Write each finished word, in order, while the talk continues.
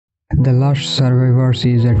The Last Survivors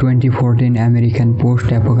is a 2014 American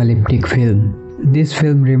post-apocalyptic film. This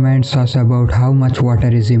film reminds us about how much water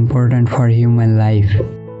is important for human life.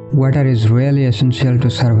 Water is really essential to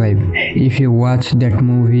survive. If you watch that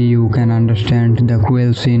movie, you can understand the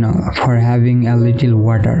cruel scene for having a little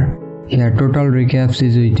water. Here, total recaps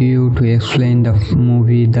is with you to explain the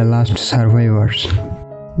movie The Last Survivors.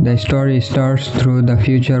 The story starts through the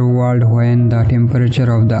future world when the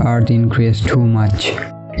temperature of the earth increased too much.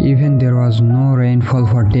 Even there was no rainfall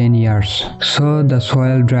for 10 years, so the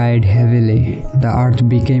soil dried heavily. The earth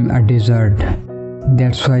became a desert.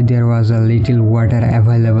 That's why there was a little water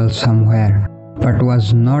available somewhere, but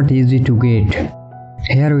was not easy to get.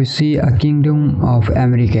 Here we see a kingdom of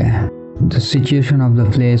America. The situation of the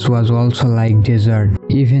place was also like desert.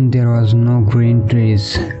 Even there was no green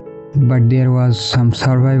trees. But there was some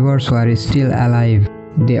survivors who are still alive.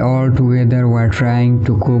 They all together were trying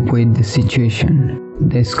to cope with the situation.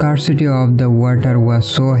 The scarcity of the water was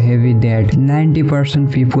so heavy that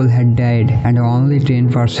 90% people had died and only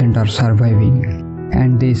 10% are surviving.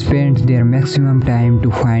 And they spent their maximum time to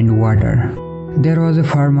find water. There was a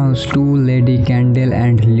farmhouse. Two ladies, Kendall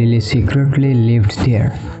and Lily, secretly lived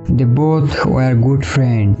there. They both were good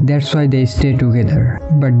friends, that's why they stayed together.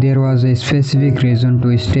 But there was a specific reason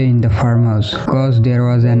to stay in the farmhouse, cause there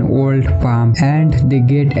was an old pump and they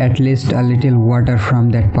get at least a little water from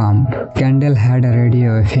that pump. Kendall had a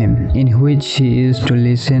radio FM in which she used to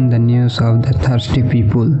listen the news of the thirsty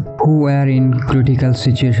people who were in critical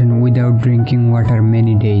situation without drinking water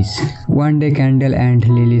many days. One day Kendall and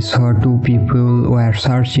Lily saw two people were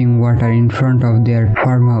searching water in front of their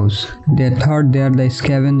farmhouse. They thought they are the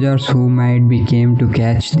scavengers who might be came to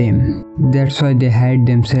catch them. That's why they hid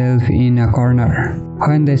themselves in a corner.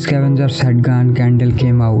 When the scavengers had gone, Kendall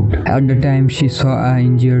came out. At the time she saw an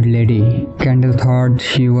injured lady. Kendall thought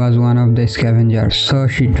she was one of the scavengers, so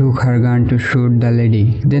she took her gun to shoot the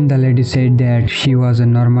lady. Then the lady said that she was a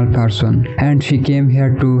normal person and she came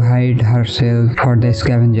here to hide herself for the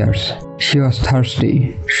scavengers. She was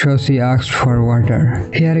thirsty, so she asked for water.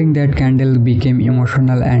 Hearing that, Kendall became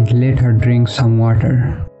emotional and let her drink some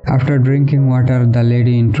water. After drinking water, the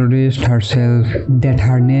lady introduced herself that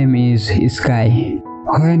her name is Sky.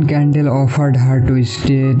 When Kendall offered her to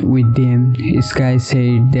stay with them, Sky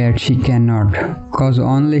said that she cannot, cause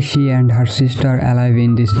only she and her sister alive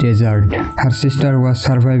in this desert. Her sister was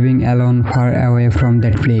surviving alone far away from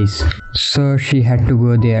that place, so she had to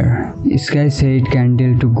go there. Sky said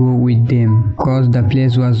Kendall to go with them, cause the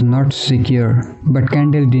place was not secure. But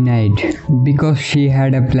Kendall denied, because she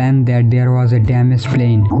had a plan that there was a damaged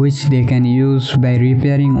plane, which they can use by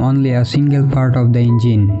repairing only a single part of the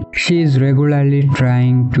engine. She is regularly trying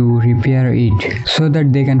to repair it, so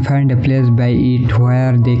that they can find a place by it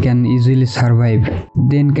where they can easily survive.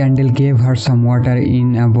 Then Kendall gave her some water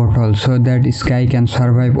in a bottle so that Sky can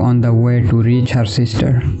survive on the way to reach her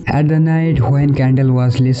sister. At the night, when Kendall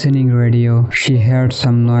was listening radio, she heard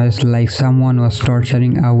some noise like someone was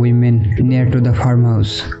torturing a woman near to the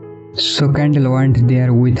farmhouse. So Kendall went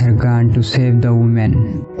there with her gun to save the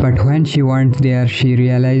woman. But when she went there, she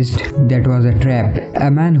realized that was a trap. A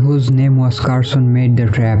man whose name was Carson made the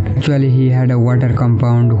trap. Actually, he had a water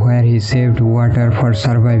compound where he saved water for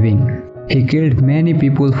surviving. He killed many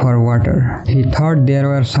people for water. He thought there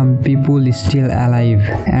were some people still alive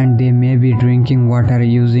and they may be drinking water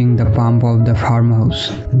using the pump of the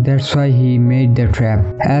farmhouse. That's why he made the trap.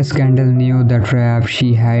 As Kendall knew the trap,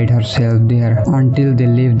 she hid herself there until they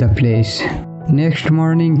left the place. Next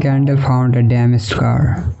morning, Kendall found a damaged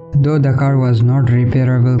car. Though the car was not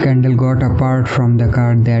repairable, Kendall got a part from the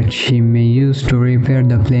car that she may use to repair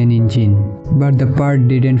the plane engine. But the part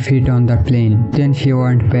didn't fit on the plane. Then she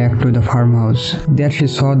went back to the farmhouse. There she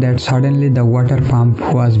saw that suddenly the water pump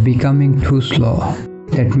was becoming too slow.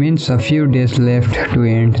 That means a few days left to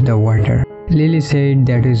end the water. Lily said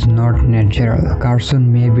that is not natural.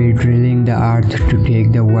 Carson may be drilling the earth to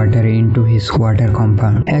take the water into his water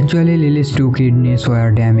compound. Actually, Lily's two kidneys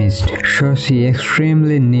were damaged, so she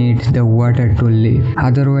extremely needs the water to live.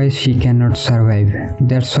 Otherwise, she cannot survive.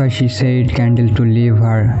 That's why she said Kendall to leave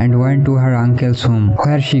her and went to her uncle's home,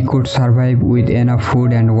 where she could survive with enough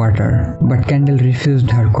food and water. But Kendall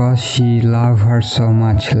refused her cause she loved her so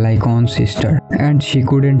much, like own sister, and she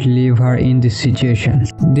couldn't leave her in this situation.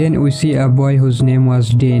 Then we see a boy whose name was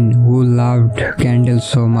Dane, who loved Kendall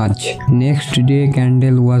so much. Next day,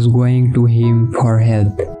 Kendall was going to him for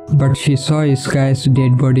help, but she saw Sky's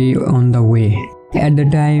dead body on the way. At the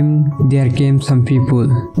time, there came some people.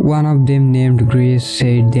 One of them named Grace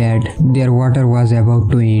said that their water was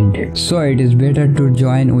about to end. So it is better to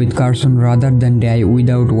join with Carson rather than die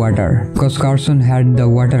without water. Cause Carson had the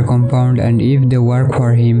water compound and if they work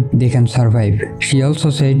for him, they can survive. She also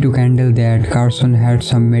said to Candle that Carson had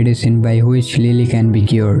some medicine by which Lily can be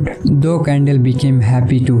cured. Though Candle became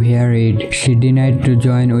happy to hear it, she denied to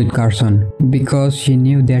join with Carson because she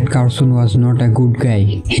knew that Carson was not a good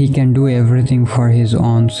guy. He can do everything for his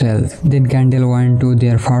own self. Then Candle went to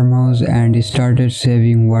their farmhouse and started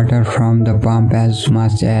saving water from the pump as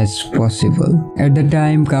much as possible. At the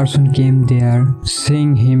time Carson came there,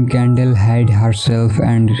 seeing him, Candle hid herself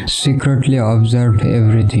and secretly observed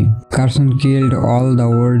everything. Carson killed all the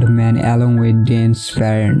old men along with Dane's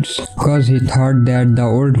parents cause he thought that the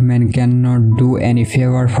old men cannot do any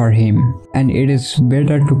favor for him and it is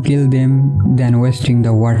better to kill them than wasting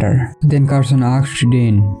the water. Then Carson asked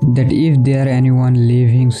Dane that if there anyone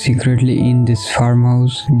living secretly in this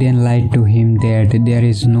farmhouse. Dane lied to him that there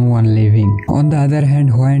is no one living. On the other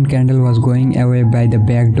hand, when Candle was going away by the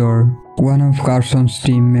back door, one of Carson's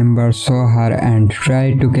team members saw her and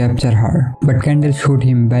tried to capture her, but Candle shot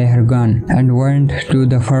him by her gun and went to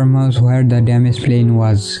the farmhouse where the damaged plane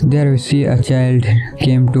was. There we see a child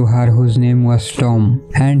came to her whose name was Tom,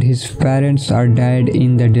 and his parents are died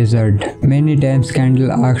in the desert. Many times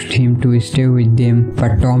Candle asked him to stay with them,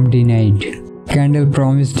 but Tom denied. Candle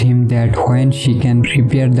promised him that when she can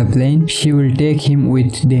repair the plane, she will take him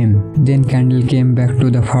with them. Then Candle came back to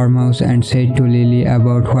the farmhouse and said to Lily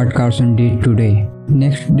about what Carson did today.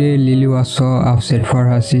 Next day, Lily was so upset for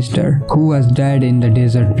her sister, who was died in the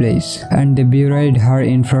desert place, and they buried her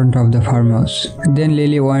in front of the farmhouse. Then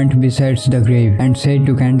Lily went beside the grave and said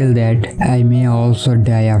to Candle that, I may also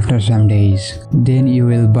die after some days. Then you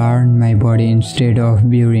will burn my body instead of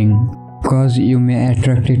burying. Cause you may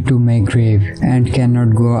attract it to my grave and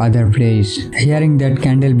cannot go other place. Hearing that,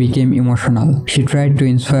 Candle became emotional. She tried to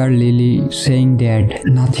inspire Lily, saying that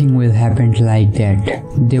nothing will happen like that.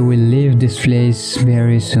 They will leave this place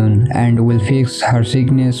very soon and will fix her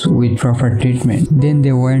sickness with proper treatment. Then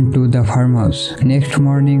they went to the farmhouse. Next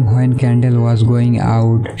morning when Candle was going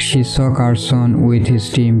out, she saw Carson with his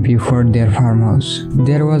team before their farmhouse.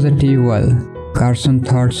 There was a tube well. Carson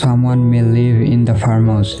thought someone may live in the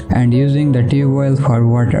farmhouse and using the tube well for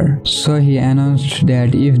water. So he announced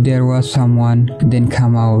that if there was someone, then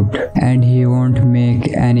come out and he won't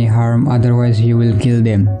make any harm, otherwise he will kill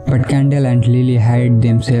them. But Candle and Lily hid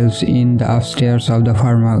themselves in the upstairs of the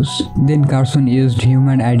farmhouse. Then Carson used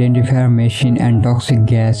human identifier machine and toxic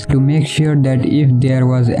gas to make sure that if there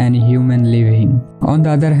was any human living. On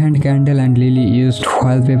the other hand, Candle and Lily used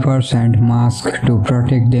foil papers and masks to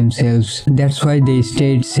protect themselves. That's why they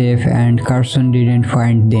stayed safe and Carson didn't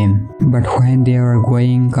find them. But when they were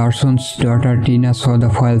going, Carson's daughter Tina saw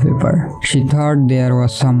the foil paper. She thought there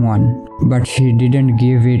was someone, but she didn't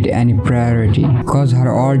give it any priority cause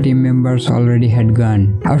her all team members already had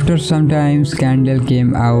gone. After some time, Candle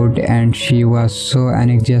came out and she was so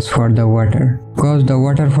anxious for the water cause the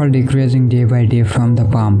waterfall decreasing day by day from the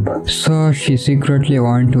pump. So she secretly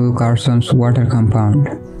went to Carson's water compound.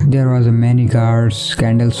 There was many cars.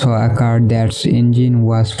 Candle saw a car that's engine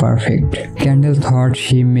was perfect. Candle thought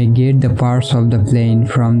she may get the parts of the plane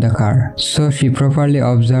from the car, so she properly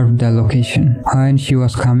observed the location. When she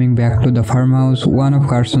was coming back to the farmhouse, one of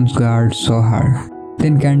Carson's guards saw her.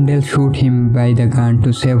 Then Candle shot him by the gun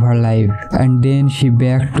to save her life, and then she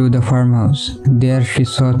back to the farmhouse. There she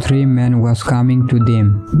saw 3 men was coming to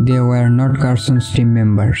them. They were not Carson's team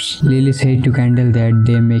members. Lily said to Candle that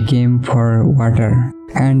they may came for water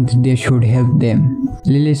and they should help them.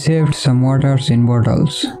 Lily saved some waters in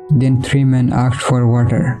bottles. Then 3 men asked for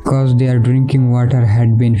water cause their drinking water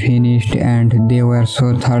had been finished and they were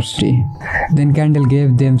so thirsty. Then Candle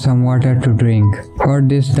gave them some water to drink. For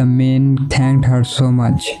this the men thanked her so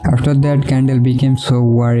much. After that, Candle became so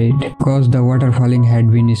worried cause the water falling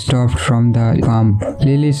had been stopped from the pump.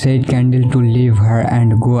 Lily said Candle to leave her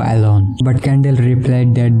and go alone, but Candle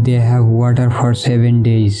replied that they have water for 7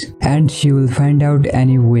 days and she will find out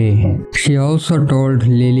anyway. She also told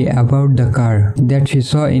Lily about the car that she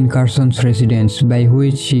saw in Carson's residence by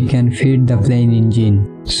which she can feed the plane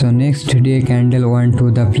engine. So next day, Candle went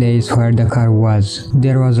to the place where the car was.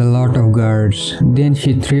 There was a lot of guards. Then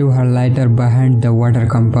she threw her lighter behind the water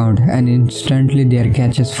compound and instantly there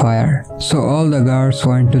catches fire. So all the guards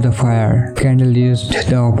went to the fire. Candle used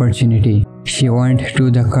the opportunity. She went to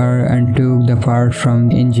the car and took the part from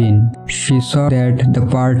the engine. She saw that the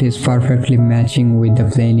part is perfectly matching with the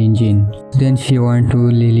plane engine. Then she went to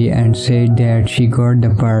Lily and said that she got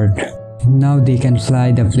the part. Now they can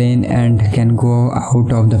fly the plane and can go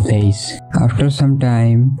out of the place. After some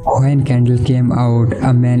time, when Candle came out,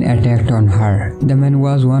 a man attacked on her. The man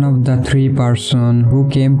was one of the 3 persons who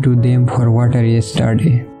came to them for water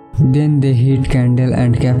yesterday. Then they hit Candle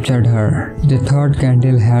and captured her. They thought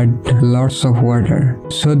Candle had lots of water,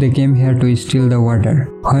 so they came here to steal the water.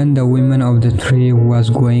 When the woman of the 3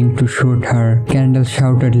 was going to shoot her, Candle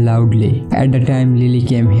shouted loudly. At the time Lily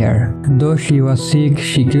came here. Though she was sick,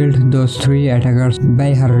 she killed those 3 attackers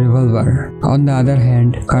by her revolver. On the other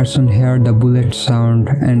hand, Carson heard the bullet sound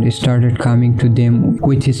and started coming to them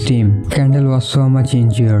with his team. Candle was so much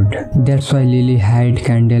injured. That's why Lily hid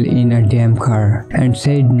Candle in a damn car and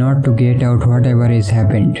said not to get out whatever has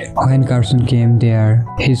happened. When Carson came there,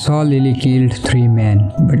 he saw Lily killed 3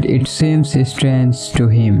 men, but it seems strange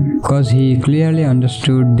to him, cause he clearly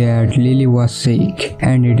understood that Lily was sick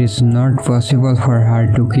and it is not possible for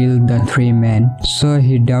her to kill the 3 men, so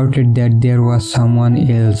he doubted that there was someone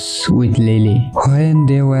else with Lily. When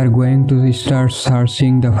they were going to start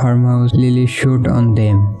searching the farmhouse, Lily shot on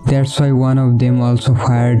them. That's why one of them also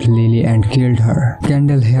fired Lily and killed her.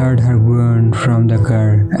 Candle heard her groan from the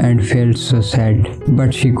car and felt so sad,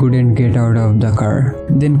 but she couldn't get out of the car.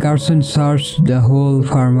 Then Carson searched the whole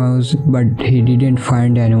farmhouse, but he didn't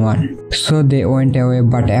find anyone. So they went away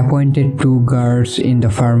but appointed 2 guards in the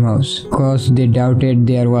farmhouse, cause they doubted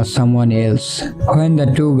there was someone else. When the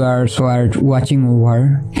 2 guards were watching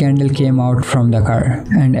over, Candle came out from the car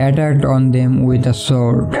and attacked on them with a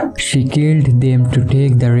sword. She killed them to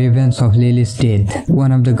take the revenge of Lily's death.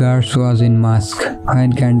 One of the guards was in mask.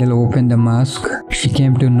 When Candle opened the mask, she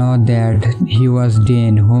came to know that he was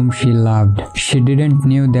Dane, whom she loved. She didn't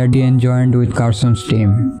know that Dane joined with Carson's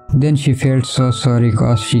team. Then she felt so sorry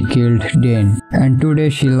cause she killed Dane. And today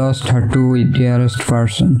she lost her 2 dearest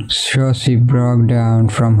persons, so she broke down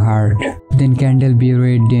from hurt. Then Candle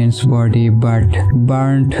buried Dane's body but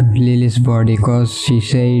burnt Lily's body cause she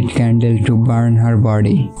said Candle to burn her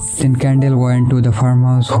body. Then Candle went to the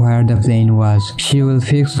farmhouse where the plane was. She will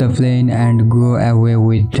fix the plane and go away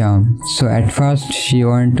with Tom. So at first she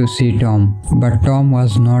went to see Tom, but Tom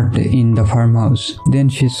was not in the farmhouse. Then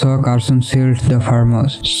she saw Carson sealed the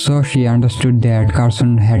farmhouse, so she understood that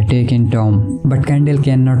Carson had taken Tom. But Candle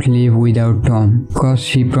cannot live without Tom, cause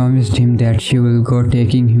she promised him that she will go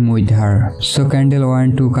taking him with her. So Candle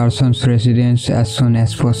went to Carson's residence as soon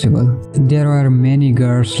as possible. There were many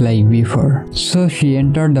guards like before, so she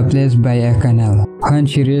entered the place by a canal. When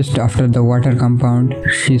she reached after the water compound,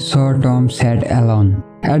 she saw Tom sat alone.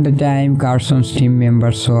 At the time, Carson's team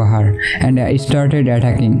members saw her and started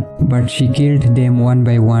attacking, but she killed them one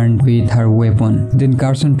by one with her weapon. Then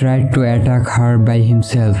Carson tried to attack her by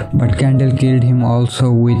himself, but Candle killed him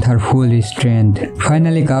also with her full strength.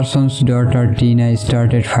 Finally, Carson's daughter Tina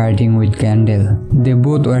started fighting with Candle. They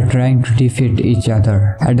both were trying to defeat each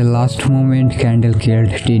other. At the last moment, Candle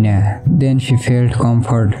killed Tina. Then she felt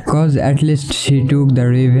comfort, cause at least she took the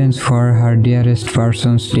revenge for her dearest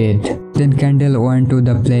person's death. Then Candle went to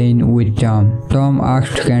the plane with Tom. Tom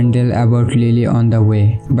asked Candle about Lily on the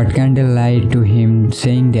way, but Candle lied to him,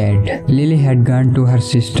 saying that Lily had gone to her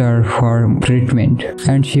sister for treatment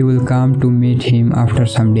and she will come to meet him after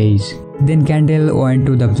some days. Then Candle went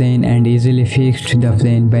to the plane and easily fixed the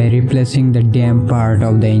plane by replacing the damn part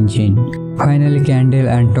of the engine. Finally, Candle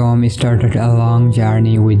and Tom started a long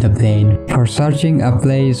journey with the plane for searching a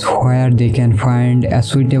place where they can find a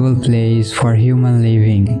suitable place for human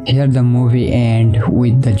living. Here the movie ends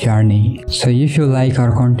with the journey. So if you like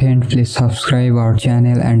our content, please subscribe our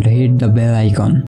channel and hit the bell icon.